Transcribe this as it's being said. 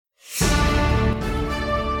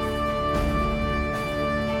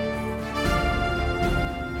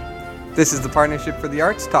This is the Partnership for the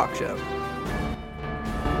Arts talk show.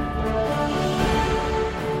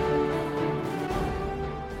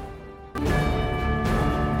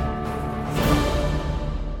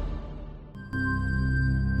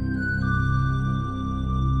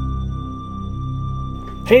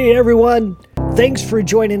 Hey everyone, thanks for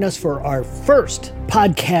joining us for our first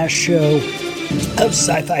podcast show of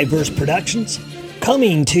Sci-Fi Verse Productions,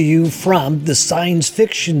 coming to you from the Science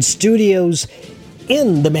Fiction Studios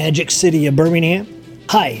in the Magic City of Birmingham.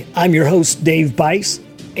 Hi, I'm your host Dave Bice,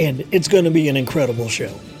 and it's going to be an incredible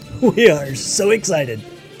show. We are so excited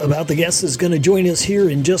about the guest that's going to join us here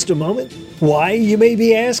in just a moment. Why, you may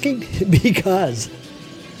be asking? Because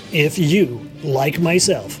if you, like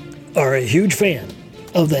myself, are a huge fan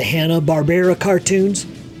of the Hanna-Barbera cartoons,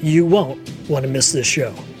 you won't want to miss this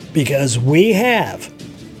show, because we have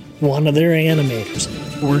one of their animators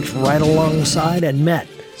worked right alongside and met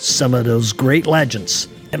some of those great legends.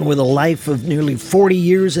 And with a life of nearly 40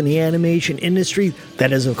 years in the animation industry,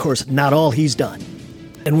 that is, of course, not all he's done.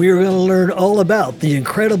 And we are going to learn all about the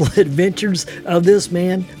incredible adventures of this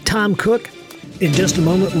man, Tom Cook, in just a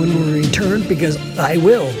moment when we return, because I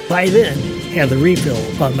will, by then, have the refill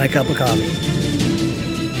on my cup of coffee.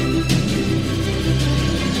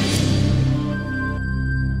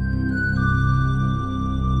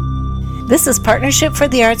 This is Partnership for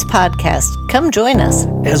the Arts podcast. Come join us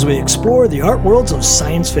as we explore the art worlds of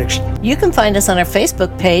science fiction. You can find us on our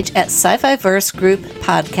Facebook page at Sci-Fi Verse Group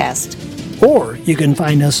Podcast. Or you can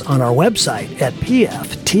find us on our website at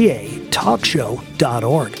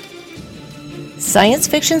pftatalkshow.org. Science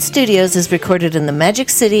Fiction Studios is recorded in the Magic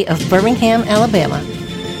City of Birmingham, Alabama.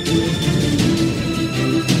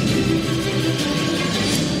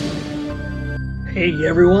 Hey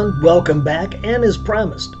everyone, welcome back, and as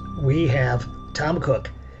promised, we have Tom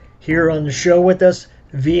Cook here on the show with us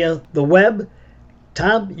via the web.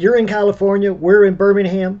 Tom, you're in California, we're in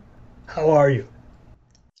Birmingham. How are you?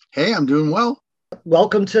 Hey, I'm doing well.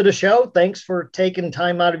 Welcome to the show. Thanks for taking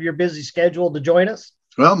time out of your busy schedule to join us.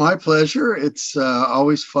 Well, my pleasure. It's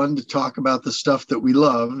always fun to talk about the stuff that we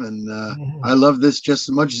love, and I love this just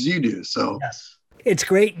as much as you do. So yes. It's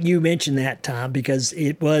great you mentioned that, Tom, because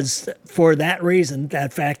it was for that reason,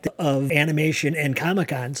 that fact of animation and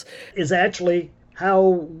Comic-Cons is actually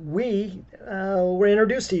how we were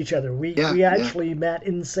introduced to each other. We actually met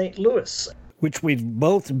in St. Louis, which we've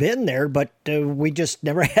both been there, but we just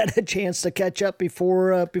never had a chance to catch up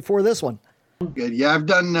before this one. Good. Yeah, I've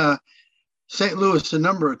done St. Louis a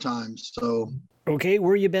number of times. So okay,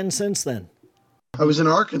 where you been since then? I was in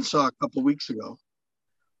Arkansas a couple of weeks ago.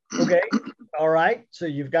 Okay. All right. So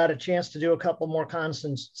you've got a chance to do a couple more cons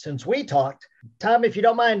since we talked. Tom, if you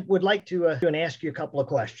don't mind, would like to ask you a couple of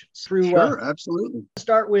questions. Sure, absolutely.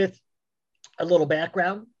 Start with a little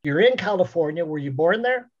background. You're in California. Were you born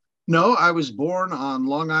there? No, I was born on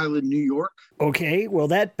Long Island, New York. Okay. Well,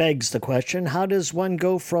 that begs the question. How does one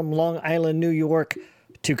go from Long Island, New York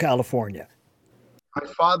to California? My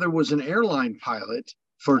father was an airline pilot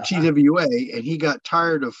for TWA, and he got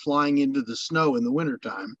tired of flying into the snow in the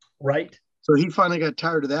wintertime. Right. So he finally got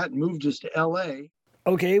tired of that and moved us to LA.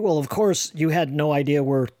 Okay, well, of course, you had no idea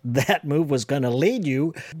where that move was going to lead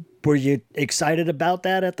you. Were you excited about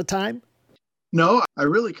that at the time? No, I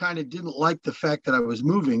really kind of didn't like the fact that I was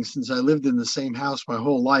moving, since I lived in the same house my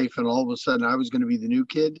whole life, and all of a sudden I was going to be the new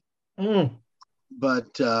kid.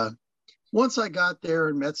 But once I got there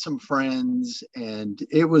and met some friends, and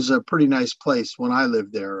it was a pretty nice place when I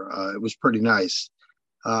lived there. It was pretty nice.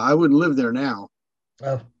 I wouldn't live there now.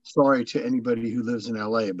 Oh. Sorry to anybody who lives in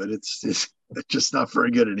LA, but it's just not very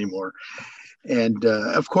good anymore. And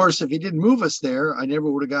of course, if he didn't move us there, I never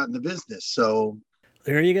would have gotten the business. So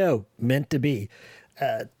there you go. Meant to be.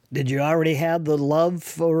 Did you already have the love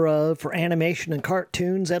for animation and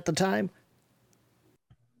cartoons at the time?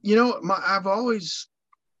 You know, I've always,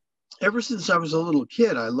 ever since I was a little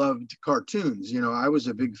kid, I loved cartoons. You know, I was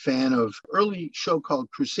a big fan of an early show called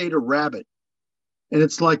Crusader Rabbit. And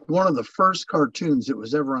it's like one of the first cartoons that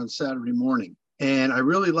was ever on Saturday morning. And I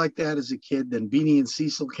really liked that as a kid. Then Beanie and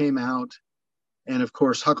Cecil came out. And of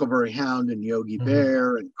course, Huckleberry Hound and Yogi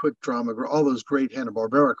Bear and Quick Drama, all those great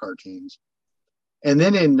Hanna-Barbera cartoons. And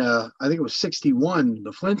then in, I think it was 61,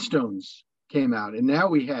 the Flintstones came out. And now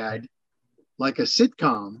we had like a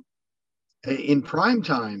sitcom in prime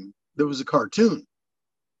time that was a cartoon.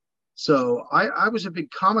 So I was a big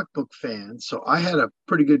comic book fan. So I had a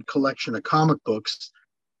pretty good collection of comic books,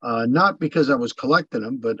 not because I was collecting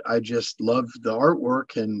them, but I just loved the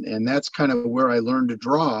artwork. And that's kind of where I learned to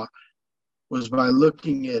draw, was by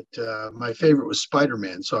looking at, my favorite was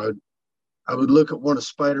Spider-Man. So I would I would look at one of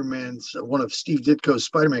Steve Ditko's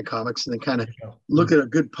Spider-Man comics, and then kind of look at a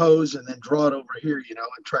good pose and then draw it over here,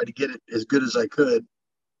 and try to get it as good as I could.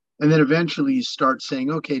 And then eventually you start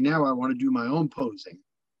saying, okay, now I want to do my own posing.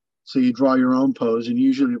 So you draw your own pose, and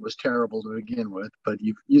usually it was terrible to begin with, but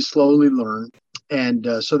you slowly learn. And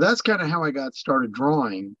so that's kind of how I got started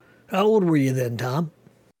drawing. How old were you then, Tom?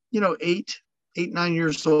 9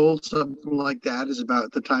 years old, something like that, is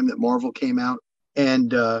about the time that Marvel came out.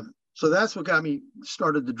 And so that's what got me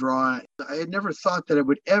started to draw. I had never thought that I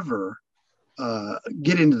would ever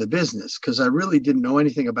get into the business, because I really didn't know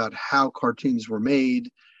anything about how cartoons were made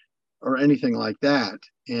or anything like that.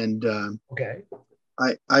 And okay.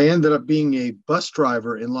 I ended up being a bus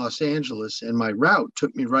driver in Los Angeles, and my route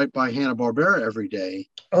took me right by Hanna-Barbera every day.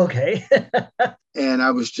 Okay. And I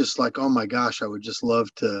was just like, oh my gosh, I would just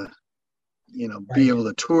love to, Right. be able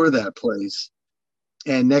to tour that place.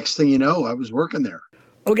 And next thing you know, I was working there.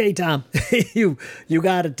 Okay, Tom, you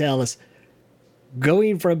got to tell us,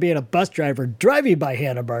 going from being a bus driver driving by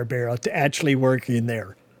Hanna-Barbera to actually working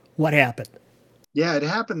there, what happened? Yeah, it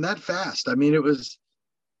happened that fast. I mean, it was,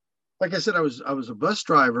 like I said, I was a bus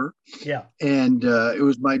driver. Yeah. And it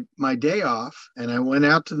was my day off, and I went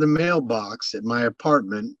out to the mailbox at my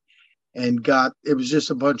apartment and it was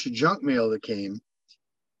just a bunch of junk mail that came.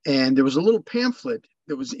 And there was a little pamphlet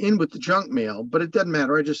that was in with the junk mail, but it doesn't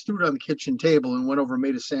matter. I just threw it on the kitchen table and went over and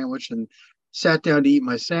made a sandwich and sat down to eat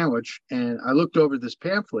my sandwich. And I looked over this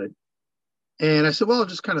pamphlet and I said, well, I'll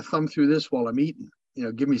just kind of thumb through this while I'm eating,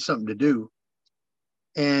 give me something to do.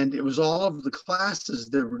 And it was all of the classes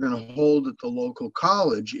that we're going to hold at the local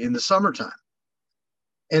college in the summertime.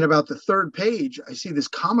 And about the third page, I see this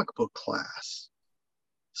comic book class.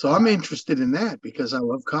 So I'm interested in that because I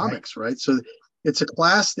love comics, right? So it's a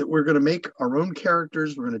class that we're going to make our own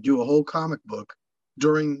characters. We're going to do a whole comic book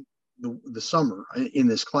during the summer in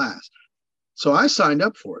this class. So I signed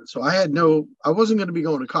up for it. So I wasn't going to be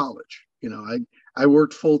going to college. I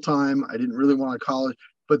worked full time. I didn't really want to college,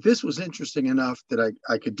 but this was interesting enough that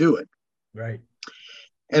I could do it. Right.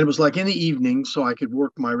 And it was like in the evening, so I could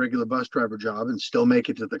work my regular bus driver job and still make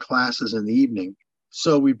it to the classes in the evening.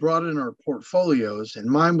 So we brought in our portfolios, and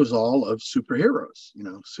mine was all of superheroes,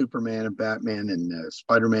 Superman and Batman and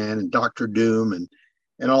Spider-Man and Dr. Doom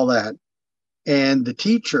and all that. And the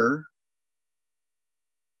teacher,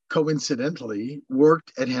 coincidentally,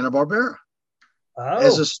 worked at Hanna-Barbera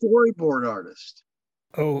as a storyboard artist.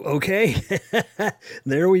 Oh, okay.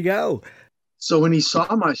 There we go. So when he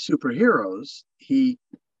saw my superheroes, he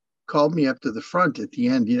called me up to the front at the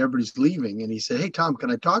end. Everybody's leaving. And he said, hey, Tom, can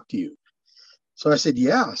I talk to you? So I said,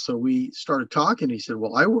 yeah. So we started talking. He said,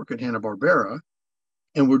 well, I work at Hanna-Barbera,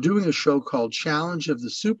 and we're doing a show called Challenge of the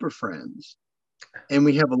Super Friends. And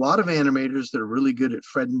we have a lot of animators that are really good at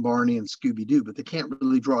Fred and Barney and Scooby-Doo, but they can't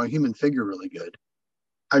really draw a human figure really good.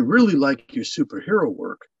 I really like your superhero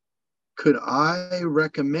work. Could I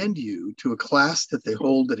recommend you to a class that they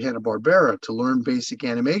hold at Hanna-Barbera to learn basic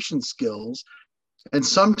animation skills? And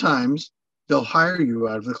sometimes they'll hire you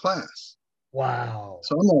out of the class. Wow.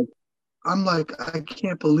 So I'm like, I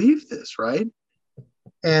can't believe this, right?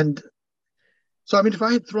 And so, I mean, if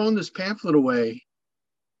I had thrown this pamphlet away,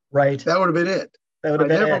 right, that would have been it. That would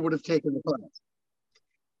have I been never it. would have taken the class.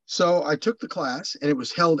 So I took the class, and it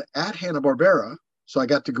was held at Hanna-Barbera. So I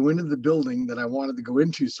got to go into the building that I wanted to go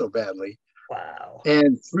into so badly. Wow.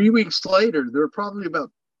 And 3 weeks later, there were probably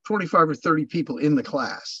about 25 or 30 people in the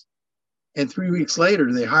class. And 3 weeks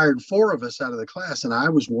later, they hired 4 of us out of the class, and I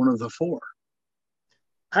was one of the 4.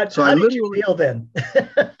 How did you feel then?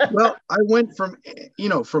 Well, I went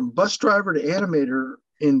from bus driver to animator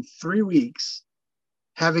in 3 weeks,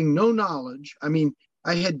 having no knowledge. I mean,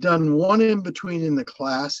 I had done one in between in the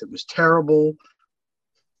class. It was terrible.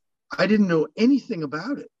 I didn't know anything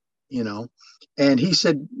about it, And he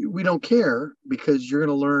said, we don't care, because you're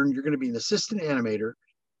going to learn, you're going to be an assistant animator.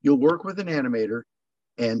 You'll work with an animator,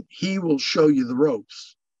 and he will show you the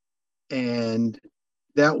ropes. And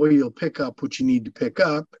that way you'll pick up what you need to pick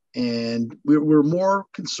up. And we're more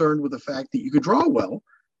concerned with the fact that you could draw well.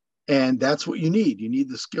 And that's what you need. You need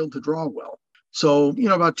the skill to draw well. So,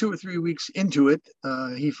 about 2 or 3 weeks into it,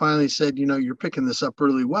 he finally said, you're picking this up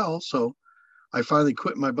really well. So I finally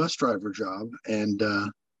quit my bus driver job. And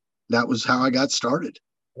that was how I got started.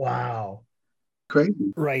 Wow.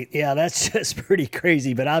 Crazy. Right. Yeah, that's just pretty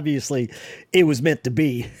crazy. But obviously it was meant to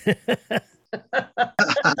be.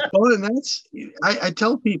 Well, and I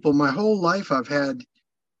tell people my whole life I've had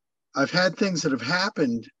things that have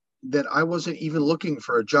happened that I wasn't even looking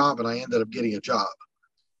for a job, and I ended up getting a job.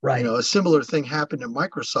 Right. A similar thing happened at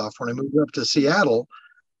Microsoft when I moved up to Seattle.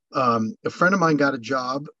 A friend of mine got a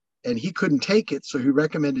job, and he couldn't take it, so he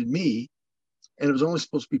recommended me. and it was only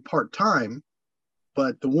supposed to be part-time.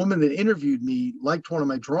 But the woman that interviewed me liked one of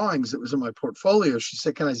my drawings that was in my portfolio. She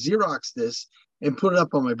said, "Can I Xerox this and put it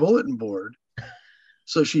up on my bulletin board?"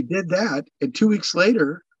 So she did that. And 2 weeks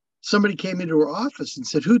later, somebody came into her office and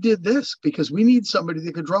said, "Who did this? Because we need somebody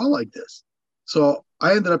that could draw like this." So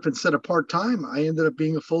I ended up, instead of part-time, I ended up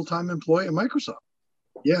being a full-time employee at Microsoft.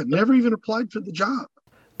 Yeah, never even applied for the job.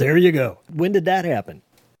 There you go. When did that happen?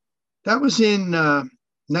 That was in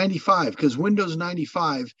 95, because Windows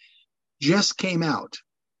 95 just came out.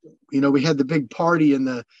 We had the big party and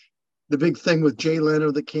the big thing with Jay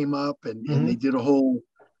Leno that came up, and they did a whole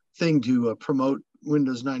thing to promote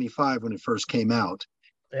Windows 95 when it first came out.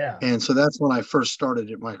 Yeah. And so that's when I first started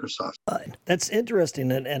at Microsoft. That's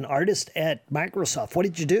interesting. An artist at Microsoft. What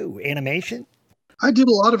did you do? Animation? I did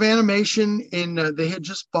a lot of animation, and they had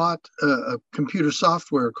just bought a computer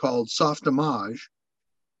software called Softimage,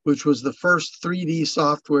 which was the first 3D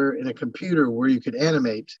software in a computer where you could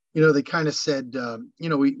animate. They kind of said,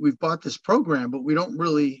 we've bought this program, but we don't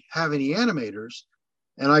really have any animators.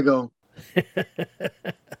 And I go,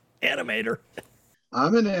 Animator.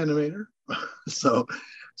 I'm an animator.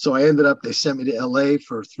 So I ended up, they sent me to LA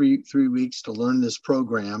for three weeks to learn this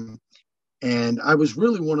program. And I was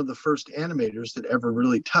really one of the first animators that ever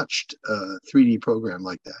really touched a 3D program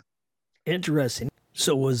like that. Interesting.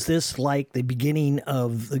 So was this like the beginning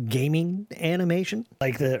of the gaming animation?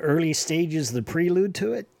 Like the early stages, the prelude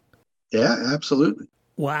to it? Yeah, absolutely.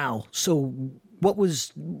 Wow. So what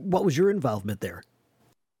was your involvement there?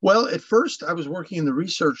 Well, at first I was working in the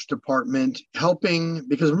research department helping,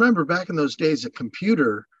 because remember back in those days, a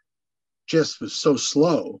computer just was so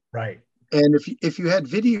slow. Right. And if you had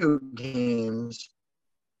video games,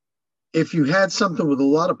 if you had something with a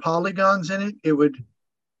lot of polygons in it, it would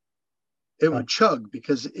chug,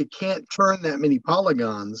 because it can't turn that many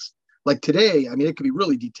polygons. Like today, I mean, it could be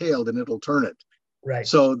really detailed and it'll turn it. Right.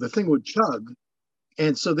 So the thing would chug.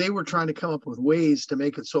 And so they were trying to come up with ways to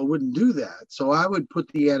make it so it wouldn't do that. So I would put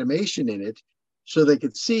the animation in it so they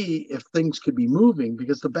could see if things could be moving,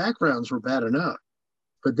 because the backgrounds were bad enough.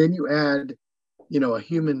 But then you add, a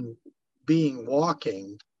human being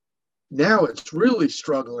walking. Now it's really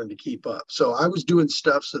struggling to keep up. So I was doing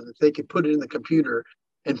stuff so that they could put it in the computer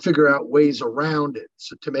and figure out ways around it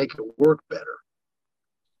to make it work better.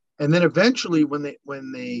 And then eventually when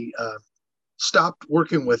they stopped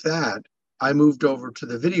working with that, I moved over to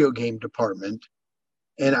the video game department,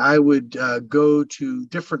 and I would go to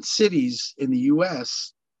different cities in the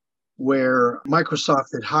US where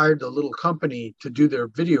Microsoft had hired a little company to do their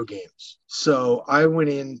video games. So I went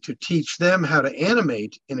in to teach them how to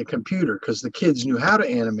animate in a computer, because the kids knew how to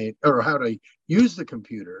animate or how to use the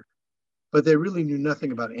computer, but they really knew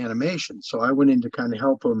nothing about animation. So I went in to kind of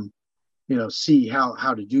help them, see how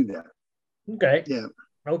to do that. Okay. Yeah.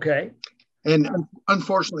 Okay. And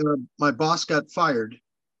unfortunately, my boss got fired,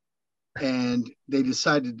 and they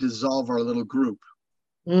decided to dissolve our little group.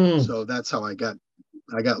 So that's how I got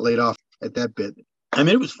laid off at that bit. I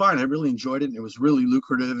mean, it was fine. I really enjoyed it, and it was really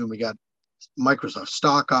lucrative. And we got Microsoft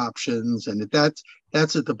stock options, and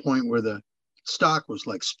that's at the point where the stock was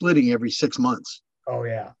like splitting every 6 months. Oh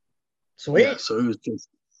yeah, sweet. Yeah, so it was just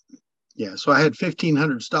So I had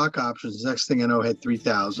 1,500 stock options. Next thing I know, I had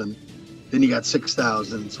 3,000. Then you got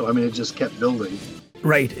 6,000. So, I mean, it just kept building.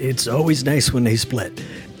 Right. It's always nice when they split.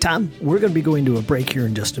 Tom, we're going to be going to a break here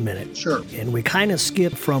in just a minute. Sure. And we kind of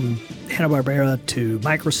skip from Hanna-Barbera to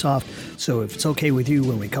Microsoft. So if it's okay with you,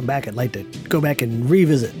 when we come back, I'd like to go back and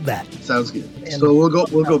revisit that. Sounds good. So we'll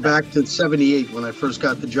go back to 78 when I first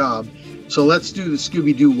got the job. So let's do the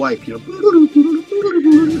Scooby-Doo wipe, and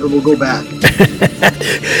we'll go back.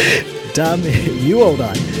 Tom, you hold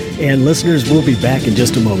on. And listeners, we'll be back in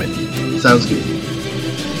just a moment. Sounds good.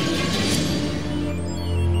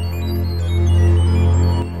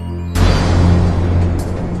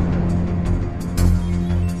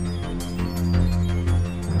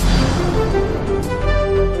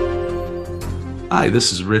 Hi,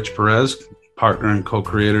 this is Rich Perez, partner and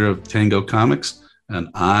co-creator of Tango Comics, and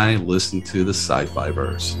I listen to the Sci-Fi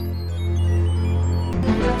Verse.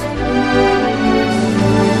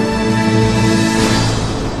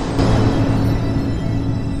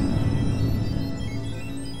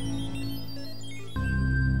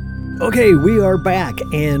 Okay, we are back,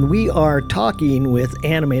 and we are talking with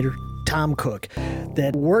animator Tom Cook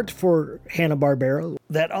that worked for Hanna-Barbera,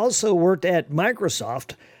 that also worked at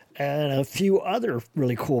Microsoft, and a few other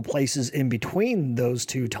really cool places in between those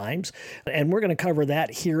two times. And we're going to cover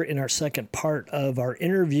that here in our second part of our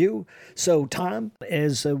interview. So, Tom,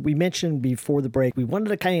 as we mentioned before the break, we wanted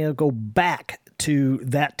to kind of go back to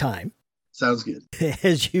that time. Sounds good.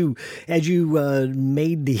 As you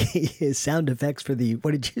made the sound effects for the,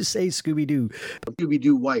 what did you say, Scooby-Doo?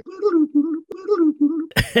 Scooby-Doo wipe.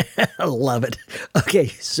 I love it. Okay,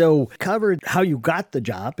 so covered how you got the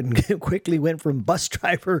job and quickly went from bus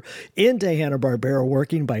driver into Hanna-Barbera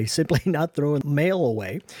working by simply not throwing mail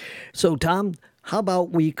away. So Tom, how about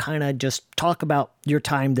we kind of just talk about your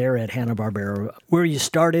time there at Hanna-Barbera, where you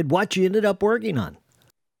started, what you ended up working on?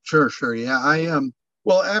 Sure. Yeah,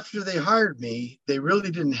 well, after they hired me, they really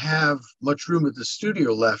didn't have much room at the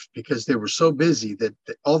studio left because they were so busy that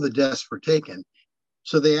all the desks were taken.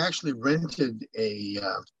 So they actually rented a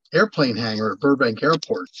airplane hangar at Burbank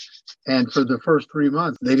Airport. And for the first 3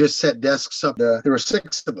 months, they just set desks up. There were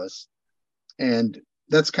 6 of us. And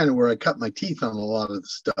that's kind of where I cut my teeth on a lot of the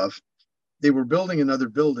stuff. They were building another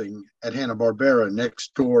building at Hanna-Barbera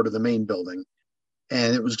next door to the main building.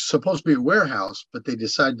 And it was supposed to be a warehouse, but they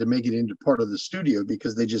decided to make it into part of the studio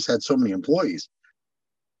because they just had so many employees.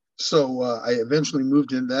 So I eventually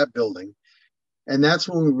moved into that building. And that's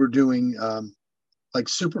when we were doing like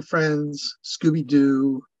Super Friends,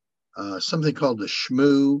 Scooby-Doo, something called the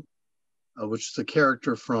Shmoo, which is a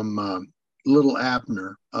character from Little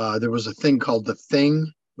Abner. There was a thing called The Thing,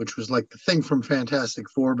 which was like the Thing from Fantastic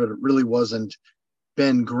Four, but it really wasn't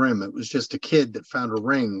Ben Grimm. It was just a kid that found a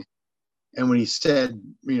ring. And when he said,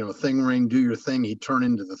 thing ring, do your thing, he'd turn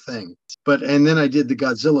into the thing. And then I did the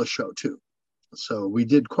Godzilla show too. So we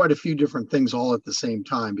did quite a few different things all at the same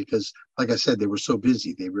time because, like I said, they were so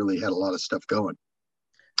busy. They really had a lot of stuff going.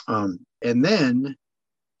 And then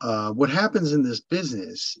what happens in this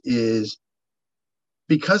business is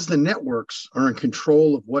because the networks are in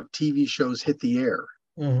control of what TV shows hit the air.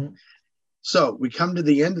 Mm-hmm. So we come to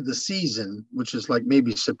the end of the season, which is like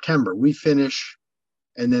maybe September. We finish,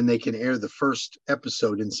 and then they can air the first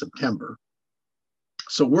episode in September.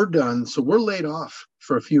 So we're done. So we're laid off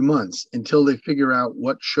for a few months until they figure out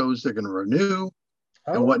what shows they're going to renew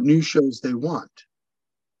and what new shows they want.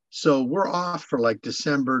 So we're off for like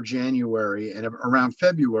December, January, and around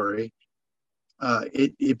February,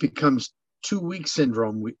 it becomes 2-week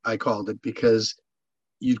syndrome, I called it, because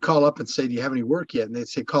you'd call up and say, do you have any work yet? And they'd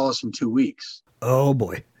say, call us in 2 weeks. Oh,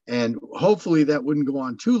 boy. And hopefully that wouldn't go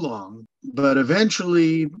on too long. But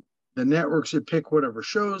eventually the networks would pick whatever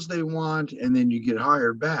shows they want, and then you get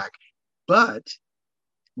hired back. But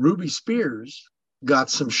Ruby Spears got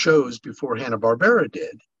some shows before Hanna-Barbera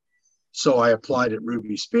did. So I applied at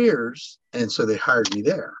Ruby Spears, and so they hired me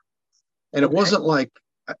there. And it wasn't like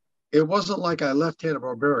I left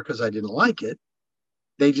Hanna-Barbera because I didn't like it.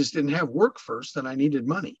 They just didn't have work first, and I needed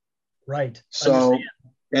money. Right. So,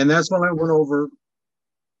 and that's when I went over.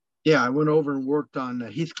 Yeah, I went over and worked on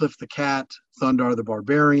Heathcliff the Cat, Thundar the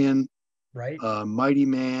Barbarian, right, Mighty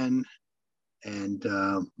Man, and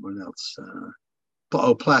what else?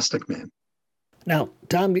 Plastic Man. Now,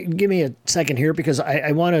 Tom, give me a second here because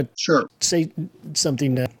I want to say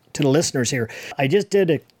something to the listeners here. I just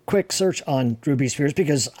did a quick search on Ruby Spears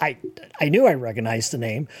because I knew I recognized the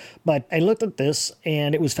name, but I looked at this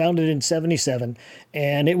and it was founded in 1977,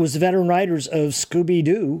 and it was the veteran writers of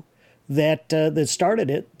Scooby-Doo that started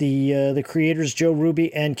it, the creators Joe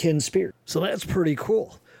Ruby and Ken Spears. So that's pretty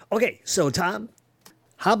cool. Okay, so Tom,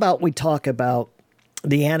 how about we talk about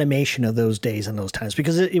the animation of those days and those times,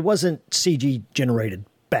 because it wasn't CG generated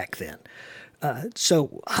back then.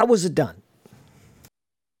 So how was it done?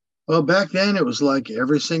 Well, back then it was like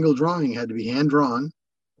every single drawing had to be hand drawn,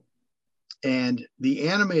 and the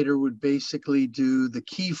animator would basically do the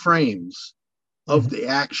key frames of the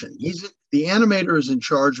action. The animator is in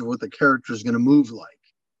charge of what the character is going to move like.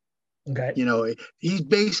 Okay. He's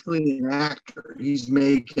basically an actor. He's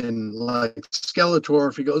making like Skeletor.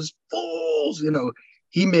 If he goes fools,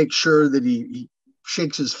 he makes sure that he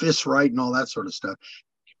shakes his fists right and all that sort of stuff.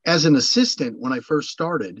 As an assistant, when I first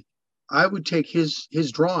started, I would take his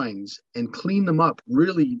drawings and clean them up,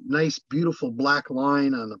 really nice, beautiful black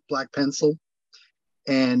line on a black pencil,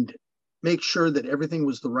 and make sure that everything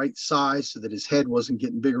was the right size so that his head wasn't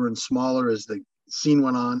getting bigger and smaller as the scene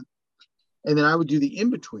went on. And then I would do the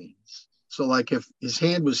in-betweens. So like if his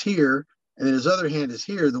hand was here and then his other hand is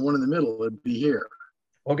here, the one in the middle would be here.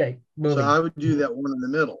 Okay. Moving. So I would do that one in the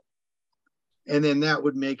middle. And then that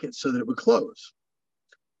would make it so that it would close.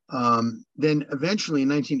 Then eventually in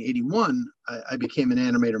 1981, I became an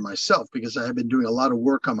animator myself because I had been doing a lot of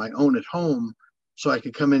work on my own at home so I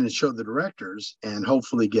could come in and show the directors and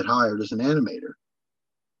hopefully get hired as an animator.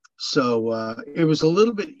 So it was a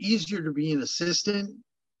little bit easier to be an assistant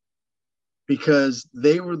because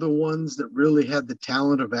they were the ones that really had the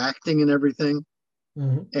talent of acting and everything.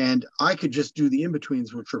 Mm-hmm. And I could just do the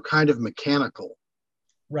in-betweens, which were kind of mechanical.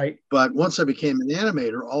 Right. But once I became an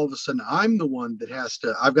animator, all of a sudden I'm the one that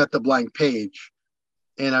I've got the blank page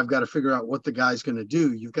and I've got to figure out what the guy's going to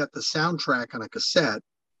do. You've got the soundtrack on a cassette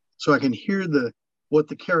so I can hear what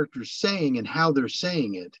the character's saying and how they're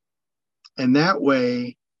saying it. And that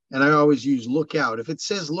way, and I always use look out. If it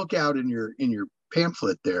says look out in your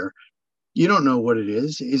pamphlet there, you don't know what it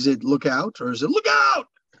is. Is it look out or is it look out?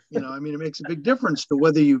 I mean, it makes a big difference to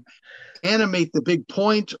whether you animate the big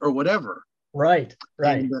point or whatever. Right.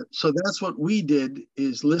 And, so that's what we did,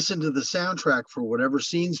 is listen to the soundtrack for whatever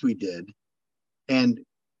scenes we did and,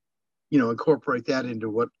 incorporate that into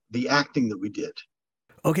what the acting that we did.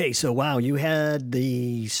 Okay. So, wow, you had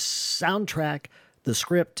the soundtrack, the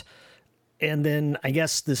script, and then I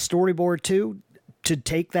guess the storyboard too, to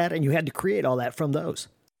take that, and you had to create all that from those.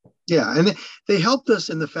 Yeah. And they helped us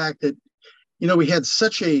in the fact that, we had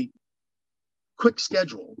such a quick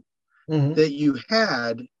schedule that you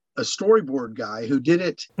had a storyboard guy who did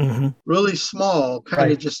it really small,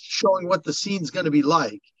 kind of just showing what the scene's going to be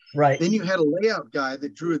like. Right. Then you had a layout guy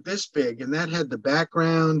that drew it this big, and that had the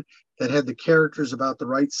background, that had the characters about the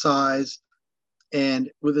right size,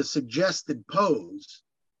 and with a suggested pose.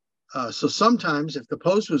 So sometimes if the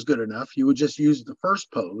pose was good enough, you would just use the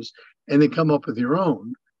first pose and then come up with your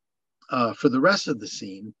own for the rest of the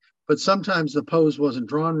scene. But sometimes the pose wasn't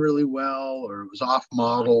drawn really well, or it was off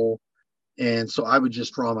model. And so I would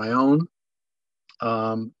just draw my own.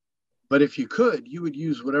 But if you could, you would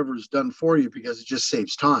use whatever's done for you because it just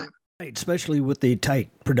saves time. Right, especially with the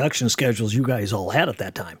tight production schedules you guys all had at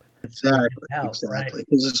that time. Exactly.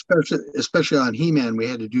 Because especially on He-Man, we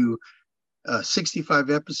had to do 65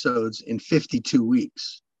 episodes in 52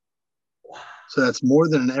 weeks. Wow. So that's more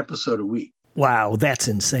than an episode a week. Wow, that's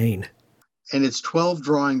insane. And it's 12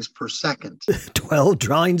 drawings per second. 12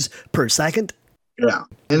 drawings per second? Yeah.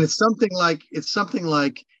 And it's something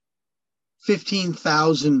like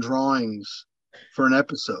 15,000 drawings for an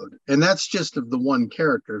episode. And that's just of the one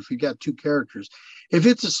character. If you got two characters, if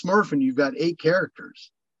it's a Smurf and you've got 8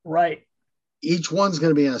 characters, right, each one's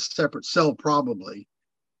going to be in a separate cell probably.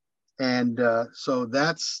 And so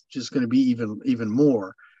that's just going to be even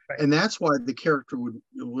more. Right. And that's why the character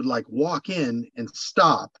would like walk in and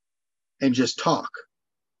stop and just talk,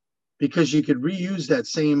 because you could reuse that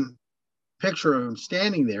same picture of him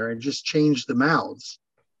standing there and just change the mouths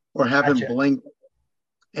or have him blink,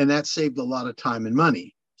 and that saved a lot of time and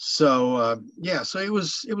money. So so it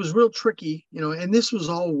was real tricky, and this was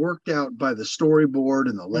all worked out by the storyboard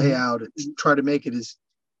and the layout, and try to make it as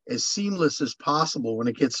seamless as possible when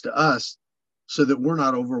it gets to us, so that we're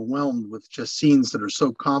not overwhelmed with just scenes that are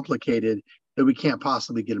so complicated that we can't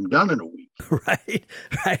possibly get them done in a week. Right.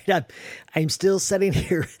 I'm still sitting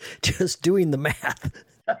here just doing the math.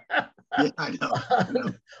 Yeah, I know.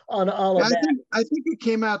 On all of that. I think it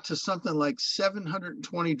came out to something like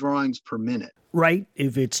 720 drawings per minute. Right.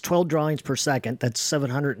 If it's 12 drawings per second, that's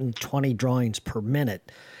 720 drawings per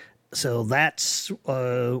minute. So that's,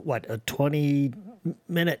 a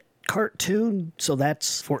 20-minute cartoon? So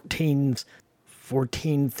that's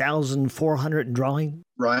 14,400 drawing?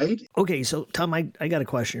 Right. Okay, so Tom, I got a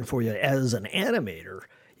question for you. As an animator,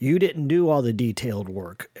 you didn't do all the detailed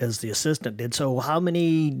work as the assistant did. So how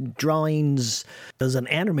many drawings does an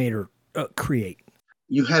animator create?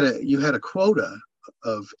 You had a quota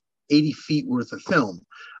of 80 feet worth of film.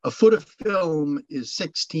 A foot of film is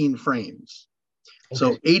 16 frames. Okay.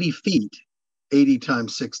 So 80 feet, 80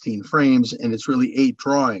 times 16 frames, and it's really 8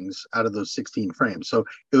 drawings out of those 16 frames. So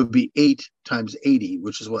it would be 8 times 80,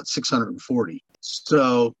 which is 640.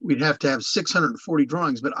 So we'd have to have 640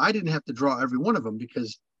 drawings, but I didn't have to draw every one of them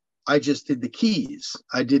because I just did the keys.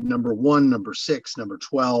 I did number 1, number 6, number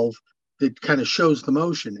 12, that kind of shows the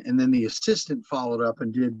motion. And then the assistant followed up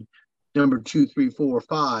and did number 2, 3, 4,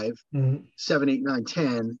 5, 7, 8, 9,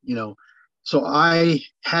 10, So I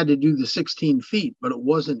had to do the 16 feet, but it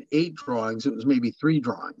wasn't 8 drawings. It was maybe 3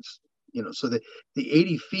 drawings, so the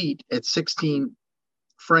 80 feet at 16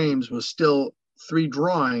 frames was still 3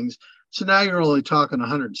 drawings. So now you're only talking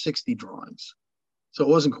 160 drawings. So it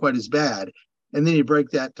wasn't quite as bad. And then you break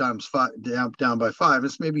that times 5 down by 5,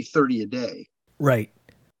 it's maybe 30 a day. Right.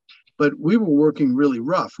 But we were working really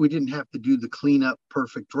rough. We didn't have to do the clean up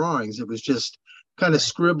perfect drawings. It was just kind of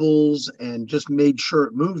scribbles and just made sure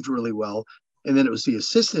it moved really well. And then it was the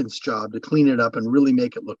assistant's job to clean it up and really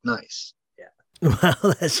make it look nice. Yeah.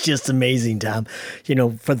 Well, that's just amazing, Tom.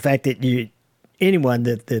 For the fact that anyone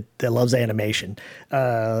that loves animation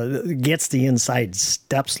gets the inside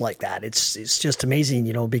steps like that. It's just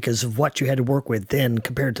amazing, because of what you had to work with then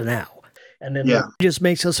compared to now. And then it just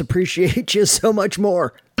makes us appreciate you so much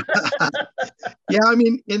more. Yeah, I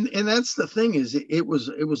mean, and that's the thing is it was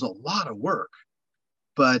a lot of work.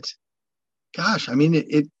 But gosh, I mean,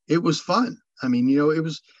 it was fun. I mean, it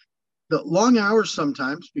was the long hours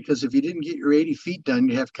sometimes, because if you didn't get your 80 feet done,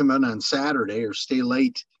 you have to come out on Saturday or stay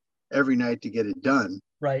late every night to get it done.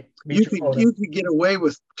 Right. You could get away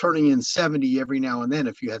with turning in 70 every now and then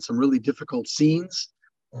if you had some really difficult scenes.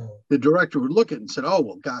 The director would look at it and said, "Oh,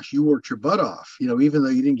 well, gosh, you worked your butt off, even though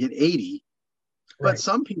you didn't get 80. But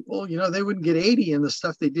some people, they wouldn't get 80, and the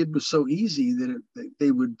stuff they did was so easy that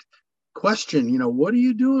they would question, what are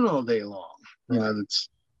you doing all day long? But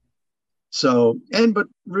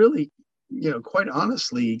really, quite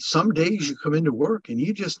honestly, some days you come into work and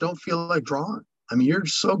you just don't feel like drawing. I mean, you're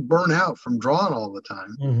so burnt out from drawing all the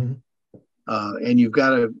time. Mm-hmm. And you've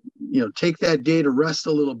got to, take that day to rest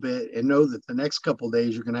a little bit and know that the next couple of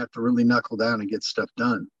days you're going to have to really knuckle down and get stuff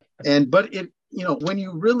done. But it, when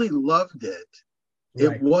you really loved it,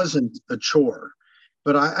 it wasn't a chore.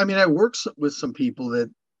 But I worked with some people that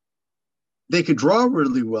they could draw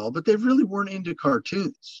really well, but they really weren't into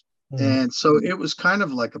cartoons. Mm-hmm. And so it was kind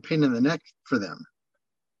of like a pain in the neck for them.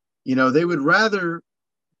 They would rather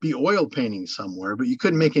be oil painting somewhere, but you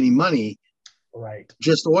couldn't make any money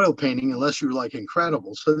just oil painting unless you were like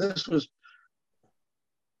incredible. So this was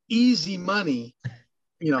easy money,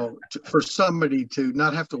 for somebody to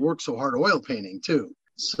not have to work so hard oil painting too.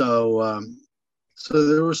 So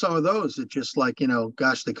there were some of those that just like,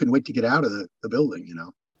 gosh, they couldn't wait to get out of the building,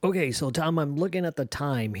 Okay, so Tom, I'm looking at the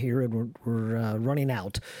time here and we're running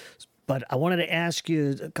out, but I wanted to ask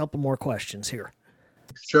you a couple more questions here.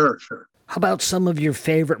 Sure. How about some of your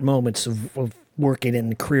favorite moments of working in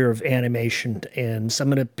the career of animation and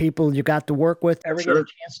some of the people you got to work with? Ever get a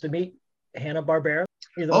chance to meet Hanna-Barbera?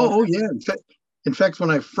 Oh yeah. In fact, when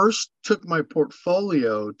I first took my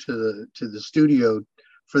portfolio to the studio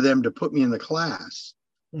for them to put me in the class,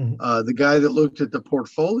 the guy that looked at the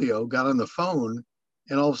portfolio got on the phone,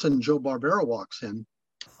 and all of a sudden Joe Barbera walks in.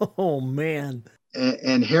 Oh man!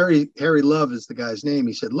 And Harry Love is the guy's name.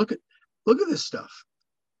 He said, "Look at this stuff."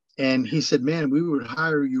 And he said, "Man, we would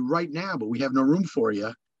hire you right now, but we have no room for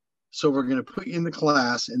you. So we're going to put you in the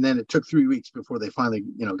class." And then it took 3 weeks before they finally,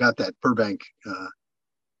 got that Burbank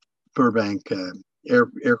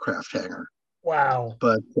aircraft hangar. Wow.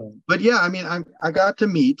 But yeah, I mean, I got to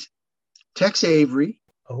meet Tex Avery,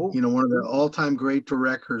 one of the all-time great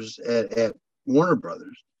directors at Warner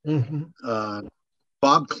Brothers. Mm-hmm.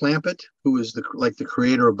 Bob Clampett, who is the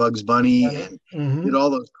creator of Bugs Bunny and did all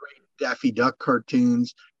those great Daffy Duck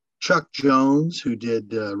cartoons. Chuck Jones, who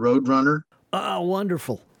did Roadrunner. Oh,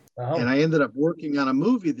 wonderful. Oh. And I ended up working on a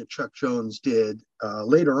movie that Chuck Jones did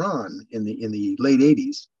later on in the late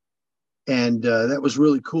 80s. And that was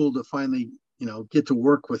really cool to finally, get to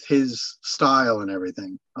work with his style and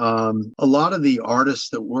everything. A lot of the artists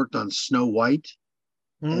that worked on Snow White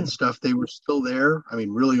and stuff, they were still there. I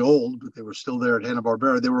mean, really old, but they were still there at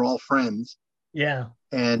Hanna-Barbera. They were all friends. Yeah.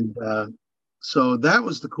 And so that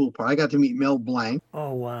was the cool part. I got to meet Mel Blanc.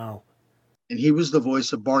 Oh, wow. And he was the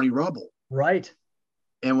voice of Barney Rubble. Right.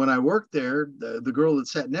 And when I worked there, the girl that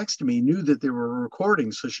sat next to me knew that they were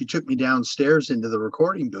recording. So she took me downstairs into the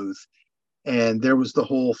recording booth. And there was the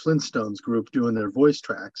whole Flintstones group doing their voice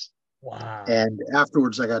tracks. Wow. And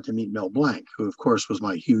afterwards, I got to meet Mel Blanc, who, of course, was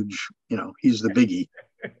my huge, he's the biggie.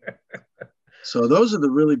 So those are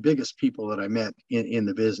the really biggest people that I met in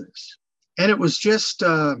the business. And it was just,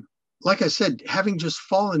 like I said, having just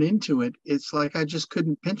fallen into it, it's like I just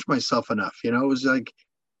couldn't pinch myself enough. It was like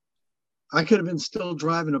I could have been still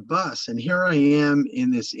driving a bus. And here I am in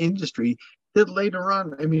this industry that later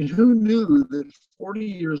on, I mean, who knew that 40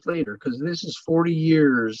 years later, because this is 40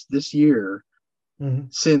 years this year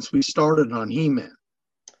since we started on He-Man.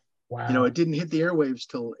 Wow. It didn't hit the airwaves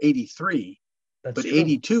till 83, but true.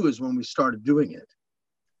 82 is when we started doing it.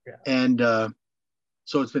 Yeah. And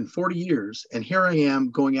so it's been 40 years, and here I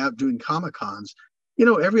am going out doing Comic-Cons,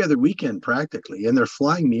 every other weekend practically, and they're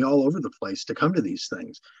flying me all over the place to come to these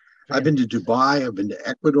things. Yeah. I've been to Dubai, I've been to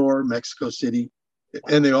Ecuador, Mexico City,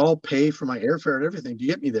 and they all pay for my airfare and everything to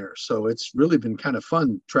get me there. So it's really been kind of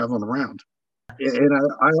fun traveling around. And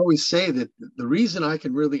I always say that the reason I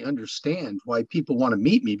can really understand why people want to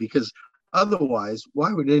meet me, because otherwise,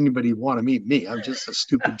 why would anybody want to meet me? I'm just a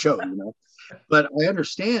stupid Joe, But I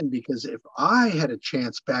understand, because if I had a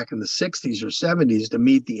chance back in the 60s or 70s to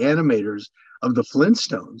meet the animators of the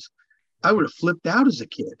Flintstones, I would have flipped out as a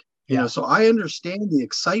kid. So I understand the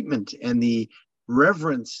excitement and the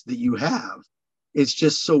reverence that you have. It's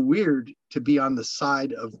just so weird to be on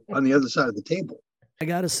the other side of the table. I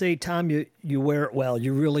got to say, Tom, you wear it well.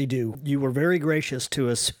 You really do. You were very gracious to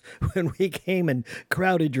us when we came and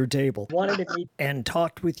crowded your table. Wanted to meet and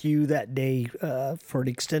talked with you that day for an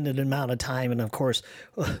extended amount of time. And, of course,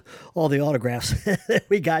 all the autographs that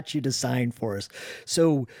we got you to sign for us.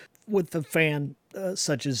 So with a fan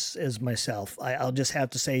such as myself, I'll just have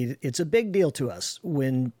to say it's a big deal to us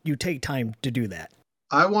when you take time to do that.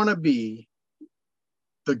 I want to be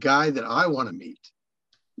the guy that I want to meet.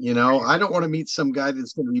 You know, I don't want to meet some guy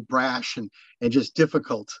that's going to be brash and just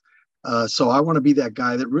difficult. So I want to be that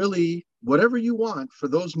guy that really, whatever you want for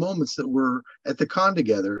those moments that we're at the con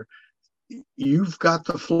together, you've got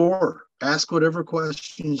the floor. Ask whatever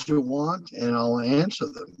questions you want and I'll answer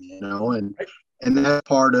them, you know, and that's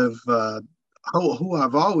part of who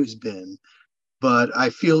I've always been. But I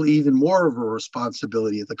feel even more of a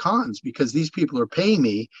responsibility at the cons because these people are paying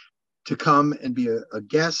me to come and be a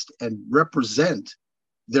guest and represent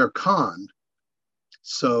their con.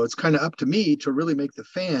 So it's kind of up to me to really make the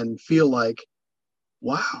fan feel like,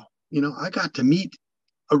 wow, you know, I got to meet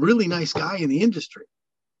a really nice guy in the industry.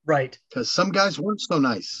 Right. Because some guys weren't so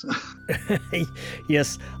nice.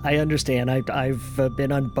 Yes, I understand. I've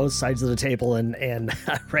been on both sides of the table and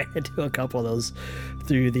I ran into a couple of those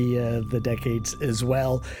through the decades as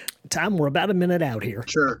well. Tom, we're about a minute out here.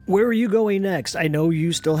 Sure. Where are you going next? I know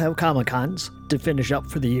you still have Comic-Cons to finish up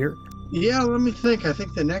for the year. Yeah, let me think. I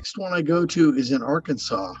think the next one I go to is in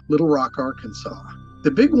Arkansas, Little Rock, Arkansas.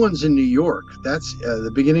 The big one's in New York. That's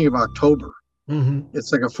the beginning of October. Mm-hmm.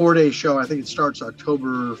 It's like a 4-day show. I think it starts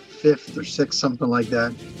October 5th or 6th, something like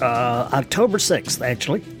that. October 6th,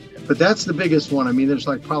 actually. But that's the biggest one. I mean, there's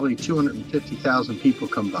like probably 250,000 people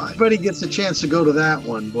come by. Everybody gets a chance to go to that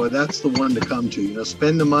one. Boy, that's the one to come to. You know,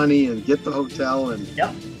 spend the money and get the hotel. And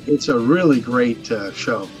yep. It's a really great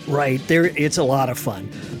show. Right. It's a lot of fun.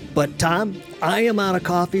 But Tom, I am out of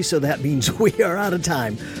coffee, so that means we are out of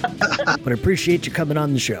time. But I appreciate you coming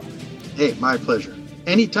on the show. Hey, my pleasure.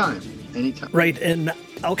 Anytime. Right, and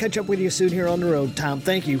I'll catch up with you soon here on the road, Tom.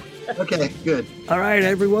 Thank you. Okay, good. All right,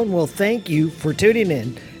 everyone. Well, thank you for tuning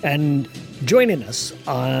in and joining us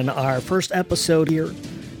on our first episode here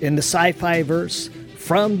in the Sci-Fi Verse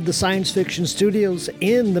from the Science Fiction Studios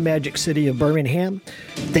in the Magic City of Birmingham.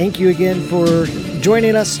 Thank you again for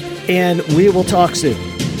joining us, and we will talk soon.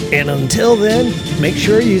 And until then, make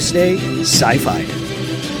sure you stay sci-fi.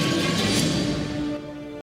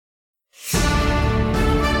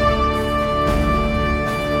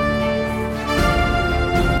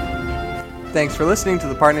 Thanks for listening to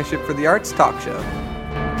the Partnership for the Arts Talk Show.